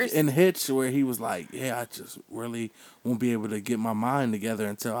person's it's first? It's like in Hitch where he was like, yeah, I just really won't be able to get my mind together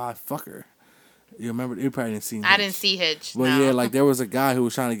until I fuck her. You remember? You probably didn't see Hitch. I didn't see Hitch, But no. yeah, like there was a guy who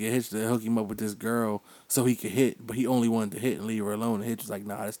was trying to get Hitch to hook him up with this girl so he could hit, but he only wanted to hit and leave her alone. And Hitch was like,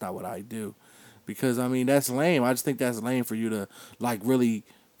 nah, that's not what I do. Because, I mean, that's lame. I just think that's lame for you to, like, really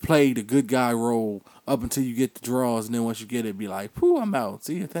play the good guy role up until you get the draws, and then once you get it, be like, "Pooh, I'm out.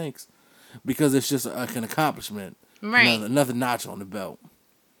 See you, thanks." Because it's just like an accomplishment, right? Another notch on the belt,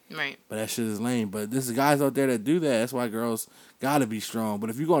 right? But that shit is lame. But there's guys out there that do that. That's why girls gotta be strong.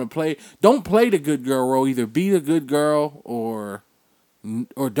 But if you're gonna play, don't play the good girl role. Either be the good girl or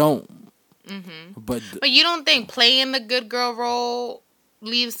don't. Mm-hmm. But you don't think playing the good girl role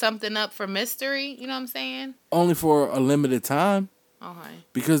leaves something up for mystery? You know what I'm saying? Only for a limited time. Okay.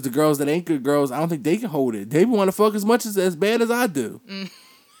 Because the girls that ain't good girls, I don't think they can hold it. They want to fuck as much as bad as I do.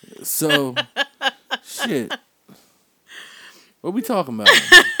 So, shit. What we talking about?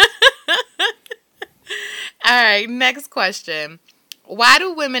 All right, next question. Why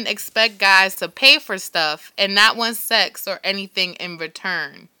do women expect guys to pay for stuff and not want sex or anything in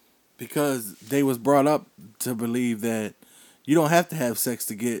return? Because they was brought up to believe that you don't have to have sex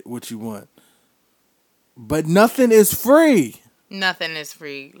to get what you want. But nothing is free. Nothing is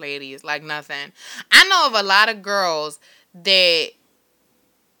free, ladies. Like, nothing. I know of a lot of girls that...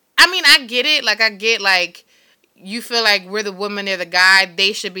 I mean, I get it. Like, I get, like, you feel like we're the woman, they're the guy.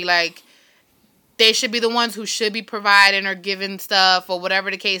 They should be, like... They should be the ones who should be providing or giving stuff or whatever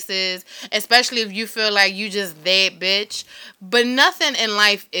the case is. Especially if you feel like you just that bitch. But nothing in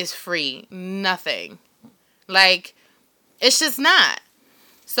life is free. Nothing. Like, it's just not.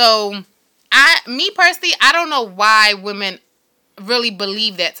 So, me personally, I don't know why women really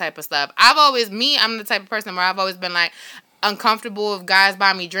believe that type of stuff. I'm the type of person where I've always been like uncomfortable if guys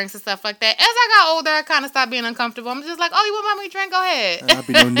buy me drinks and stuff like that. As I got older, I kind of stopped being uncomfortable. I'm just like, oh, you want to buy me a drink? Go ahead. I'll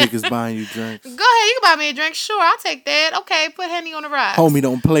be no niggas buying you drinks. Go ahead, you can buy me a drink. Sure, I'll take that. Okay, put Henny on the rocks. Homie,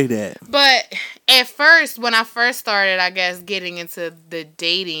 don't play that. But at first, when I first started, I guess, getting into the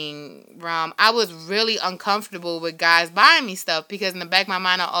dating realm, I was really uncomfortable with guys buying me stuff because in the back of my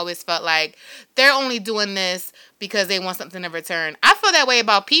mind, I always felt like they're only doing this because they want something in return. I feel that way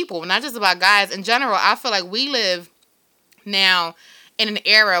about people, not just about guys. In general, I feel like we live now in an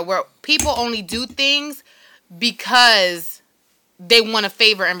era where people only do things because they want a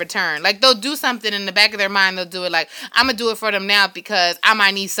favor in return. Like, they'll do something in the back of their mind. They'll do it like, I'm going to do it for them now because I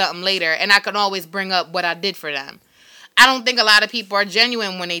might need something later. And I can always bring up what I did for them. I don't think a lot of people are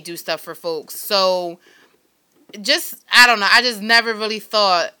genuine when they do stuff for folks. So, I don't know. I just never really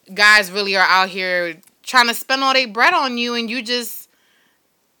thought guys really are out here trying to spend all their bread on you and you just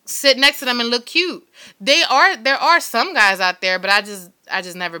sit next to them and look cute. There are some guys out there, but I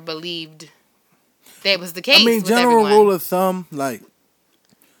just never believed that was the case. I mean, with general everyone. rule of thumb, like,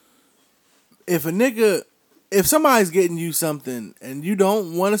 if somebody's getting you something and you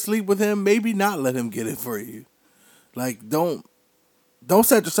don't want to sleep with him, maybe not let him get it for you. Like, don't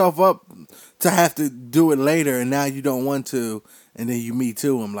set yourself up to have to do it later and now you don't want to, and then you me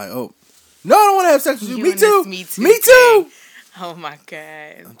too. I'm like, oh, no, I don't want to have sex with you. Me too. Me too. Oh my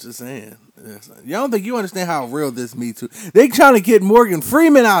God. I'm just saying. Y'all don't think you understand how real this Me Too. They trying to get Morgan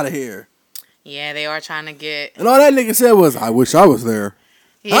Freeman out of here. Yeah, they are trying to get. And all that nigga said was, I wish I was there.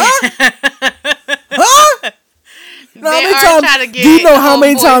 Yeah. Huh? Huh? You know, do you know how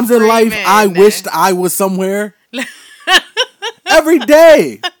many times in life I wished I was somewhere? Every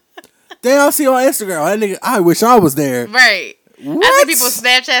day. They all see on Instagram, that nigga, I wish I was there. Right. What? I see people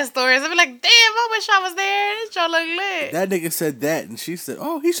Snapchat stories. I be like, damn, I wish I was there. This y'all look lit. That nigga said that, and she said,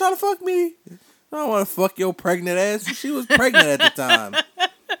 oh, he's trying to fuck me. I don't want to fuck your pregnant ass. She was pregnant at the time.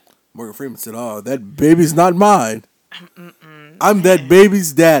 Morgan Freeman said, oh, that baby's not mine. I'm that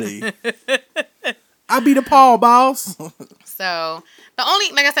baby's daddy. I be the Paul boss. So, the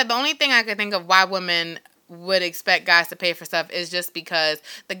only thing I could think of why women would expect guys to pay for stuff is just because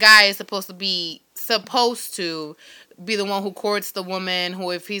the guy is supposed to be the one who courts the woman,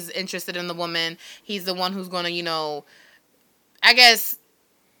 who, if he's interested in the woman, he's the one who's going to, I guess,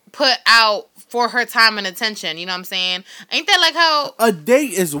 put out for her time and attention. You know what I'm saying? Ain't that like how... A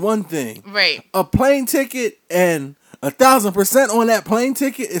date is one thing. Right. A plane ticket and 1,000% on that plane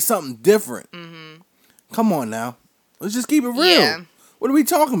ticket is something different. Mm-hmm. Come on now. Let's just keep it real. Yeah. What are we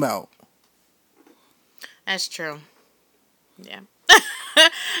talking about? That's true. Yeah. All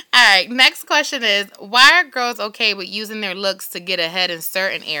right, next question is, why are girls okay with using their looks to get ahead in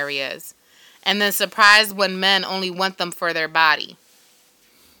certain areas and then surprised when men only want them for their body?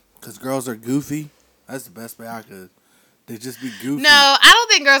 Because girls are goofy. That's the best way I could They just be goofy. No, I don't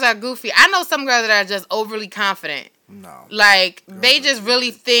think girls are goofy. I know some girls that are just overly confident. No. Like, they just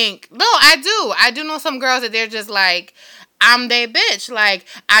really think. No, I do. I do know some girls that they're just like, I'm that bitch. Like,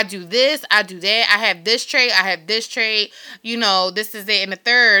 I do this, I do that. I have this trait, I have this trait. You know, this is it and the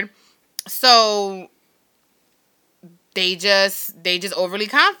third. So, they just overly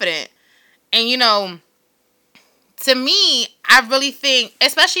confident. And, you know, to me, I really think,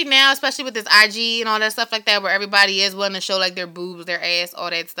 especially now, especially with this IG and all that stuff like that, where everybody is willing to show, like, their boobs, their ass, all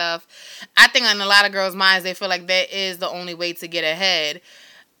that stuff. I think in a lot of girls' minds, they feel like that is the only way to get ahead.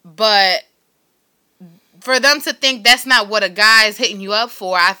 But for them to think that's not what a guy is hitting you up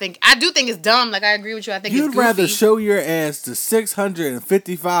for, I do think it's dumb. Like, I agree with you. I think it's goofy. You'd rather show your ass to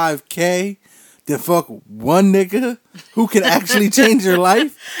 655K than fuck one nigga who can actually change your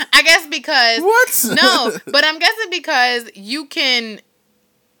life? I guess because... What? No, but I'm guessing because you can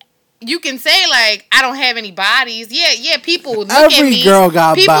say, like, I don't have any bodies. Yeah, people look at me. Every girl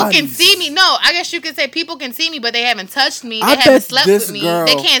got people bodies. People can see me. No, I guess you could say people can see me, but they haven't touched me. They haven't slept with me.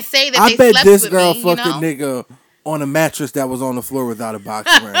 They can't say that they slept with me. I bet this girl fucked a nigga on a mattress that was on the floor without a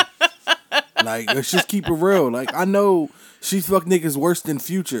box spring. Like, let's just keep it real. Like, I know she's fucked niggas worse than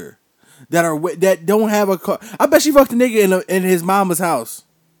Future. That don't have a car. I bet she fucked a nigga in his mama's house.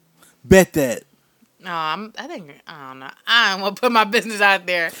 Bet that. No, I don't know. I don't want to put my business out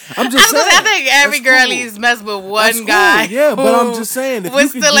there. I'm just saying. I think every girl needs mess with one guy. Yeah, but I'm just saying. If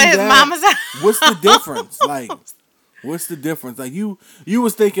was you could still do at his that, mama's house. What's the difference? Like, what's the difference? Like, you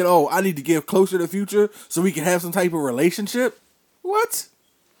was thinking, oh, I need to get closer to Future so we can have some type of relationship? What?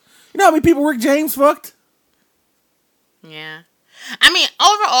 You know how many people Rick James fucked? Yeah. I mean,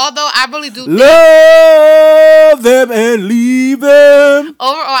 overall, though, I really do think... Love them and leave them.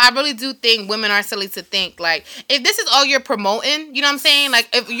 Overall, I really do think women are silly to think, like, if this is all you're promoting, you know what I'm saying? Like,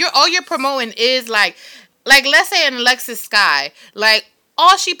 if all you're promoting is, like, let's say an Alexis Sky, like,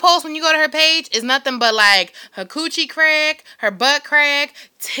 all she posts when you go to her page is nothing but, like, her coochie crack, her butt crack,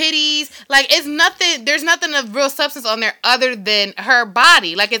 titties. Like, it's nothing, there's nothing of real substance on there other than her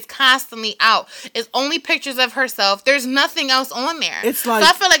body. Like, it's constantly out. It's only pictures of herself. There's nothing else on there. It's like... So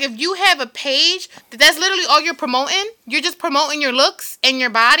I feel like if you have a page that's literally all you're promoting, you're just promoting your looks and your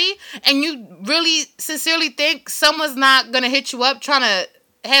body, and you really sincerely think someone's not going to hit you up trying to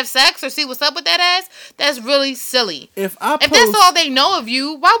have sex or see what's up with that ass, that's really silly. If that's all they know of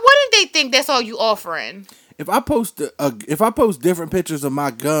you, why wouldn't they think that's all you offering? If I post different pictures of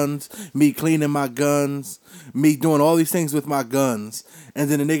my guns, me cleaning my guns, me doing all these things with my guns, and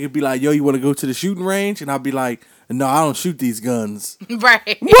then the nigga be like, yo, you want to go to the shooting range? And I'll be like, no, I don't shoot these guns.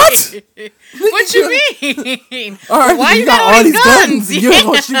 Right. What? What you mean? All right, why you got all these guns? You ain't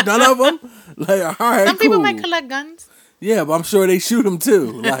gonna shoot none of them? Like, all right, some people might collect guns. Yeah, but I'm sure they shoot them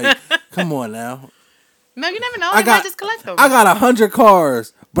too. Like, come on now. No, you never know. They might just collect them. I got 100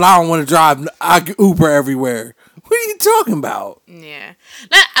 cars, but I don't want to drive. I Uber everywhere. What are you talking about? Yeah.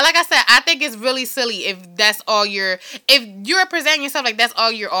 Like I said, I think it's really silly if you're presenting yourself like that's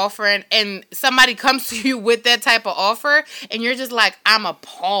all you're offering, and somebody comes to you with that type of offer, and you're just like, I'm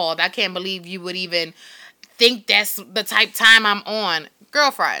appalled. I can't believe you would even think that's the type time I'm on.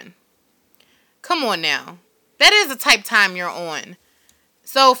 Girlfriend, come on now. That is the type time you're on.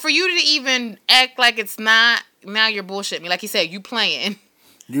 So for you to even act like it's not, now you're bullshitting me. Like you said, you playing.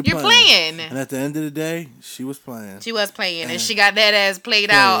 You're playing. And at the end of the day, she was playing. She was playing. And she got that ass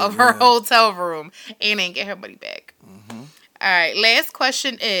played out of her hotel room. And didn't get her money back. Mm-hmm. All right. Last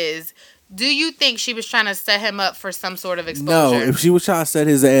question is, do you think she was trying to set him up for some sort of exposure? No. If she was trying to set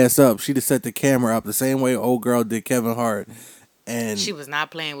his ass up, she'd have set the camera up the same way old girl did Kevin Hart. And she was not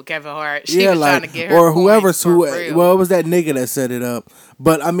playing with Kevin Hart. She was trying to get her or whoever. Well, it was that nigga that set it up.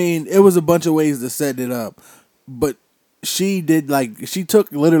 But I mean, it was a bunch of ways to set it up. But she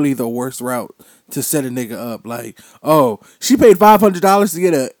took literally the worst route to set a nigga up. Like, oh, she paid $500 to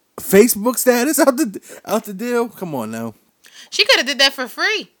get a Facebook status out the deal. Come on now. She could have did that for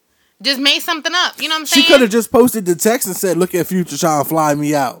free. Just made something up. You know what I'm saying? She could have just posted the text and said, "Look at Future trying to fly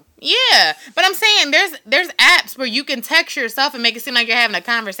me out." Yeah, but I'm saying there's apps where you can text yourself and make it seem like you're having a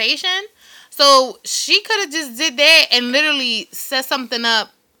conversation. So she could have just did that and literally set something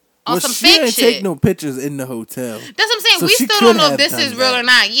up on some fake shit. She didn't take no pictures in the hotel. That's what I'm saying. So we still don't know if this is real or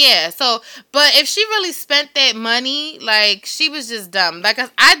not. Yeah. So, but if she really spent that money, like, she was just dumb. Like,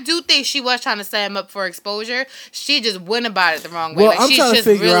 I do think she was trying to set him up for exposure. She just went about it the wrong way. Well, like, I'm she's trying just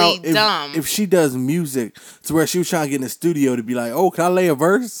to figure really out dumb. if she does music to where she was trying to get in the studio to be like, oh, can I lay a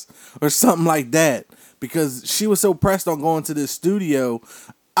verse or something like that? Because she was so pressed on going to the studio.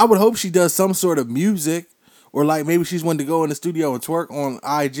 I would hope she does some sort of music Or like maybe she's wanted to go in the studio and twerk on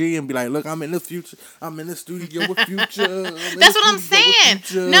IG and be like, look, I'm in the future. I'm in the studio with Future. That's what I'm saying.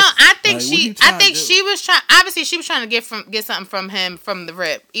 No, I think she was trying. Obviously, she was trying to get something from him from the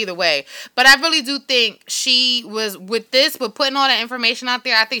rip. Either way, but I really do think she was with putting all that information out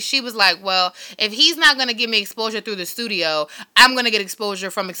there. I think she was like, well, if he's not gonna give me exposure through the studio, I'm gonna get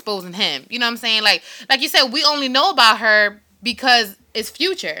exposure from exposing him. You know what I'm saying? Like you said, we only know about her because it's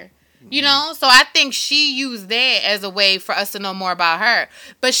Future. You know, so I think she used that as a way for us to know more about her.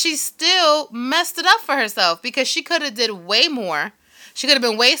 But she still messed it up for herself because she could have did way more. She could have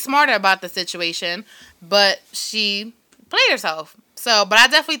been way smarter about the situation, but she played herself. So, but I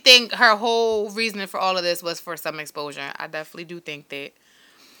definitely think her whole reasoning for all of this was for some exposure. I definitely do think that.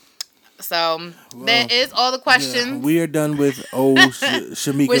 So, that is all the questions. Yeah, we are done with old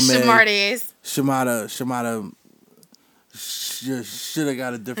Shamika with Shamardays. Shamada should have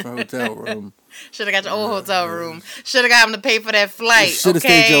got a different hotel room. Should have got your old hotel room. Should have got him to pay for that flight. Should have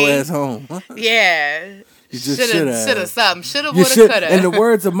stayed your ass home. Yeah. You just should have something. Should have, would have, could have. In the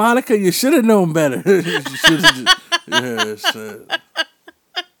words of Monica, you should have known better.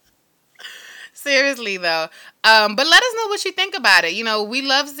 Seriously though. But let us know what you think about it. You know, we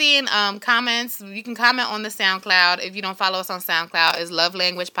love seeing comments. You can comment on the SoundCloud. If you don't follow us on SoundCloud, it's Love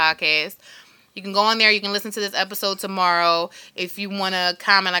Language Podcast. You can go on there. You can listen to this episode tomorrow. If you want to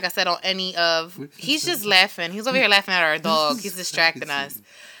comment, like I said, on any of... He's just laughing. He's over here laughing at our dog. He's distracting us.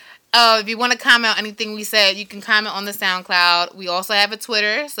 If you want to comment on anything we said, you can comment on the SoundCloud. We also have a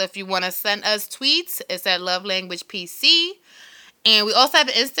Twitter. So if you want to send us tweets, it's at Love Language PC. And we also have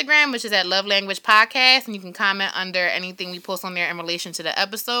an Instagram, which is at Love Language Podcast. And you can comment under anything we post on there in relation to the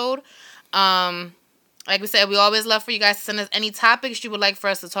episode. Like we said, we always love for you guys to send us any topics you would like for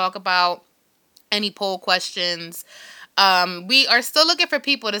us to talk about. Any poll questions. We are still looking for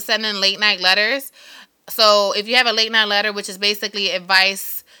people to send in late night letters. So if you have a late night letter, which is basically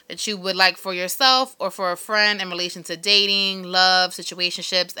advice that you would like for yourself or for a friend in relation to dating, love,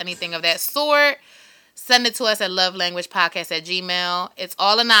 situationships, anything of that sort, send it to us at lovelanguagepodcast@gmail.com. It's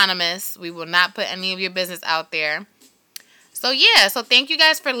all anonymous. We will not put any of your business out there. So thank you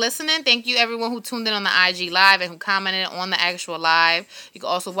guys for listening. Thank you everyone who tuned in on the IG Live and who commented on the actual live. You can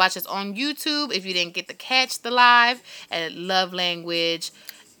also watch us on YouTube if you didn't get to catch the live at Love Language.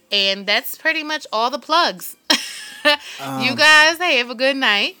 And that's pretty much all the plugs. You guys, hey, have a good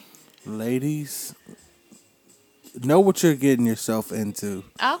night. Ladies, know what you're getting yourself into.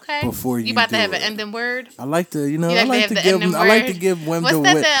 Okay. Before you about to have an ending word? I like to, I like to give women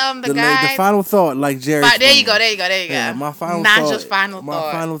the final thought, like Jerry. There you go. Yeah, my final Not thought. Just final my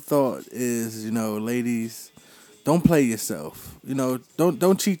thought. final thought is, ladies, don't play yourself.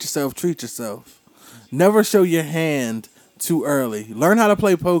 Don't cheat yourself. Treat yourself. Never show your hand too early. Learn how to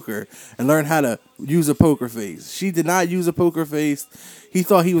play poker and learn how to use a poker face. She did not use a poker face. He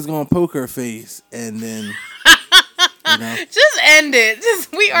thought he was going to poker face, and then. Just end it.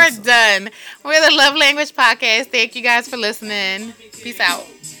 We are done. We're the Love Language Podcast. Thank you guys for listening. Peace out.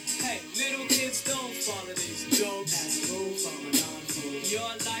 Hey, little kids, don't follow these jokes. Your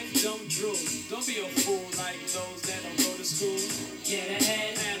life don't drool. Don't be a fool like those that don't go to school. Get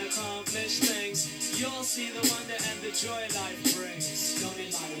ahead and accomplish things. You'll see the wonder and the joy life brings. Don't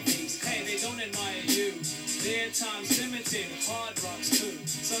admire these. Hey, they don't admire you. Their time's limited. Hard rocks too.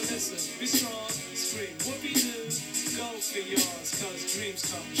 So listen, be strong, scream, whoopee-doo. Go for yours, cause dreams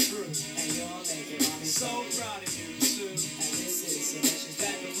come true. And you'll make it, mommy. So proud of you.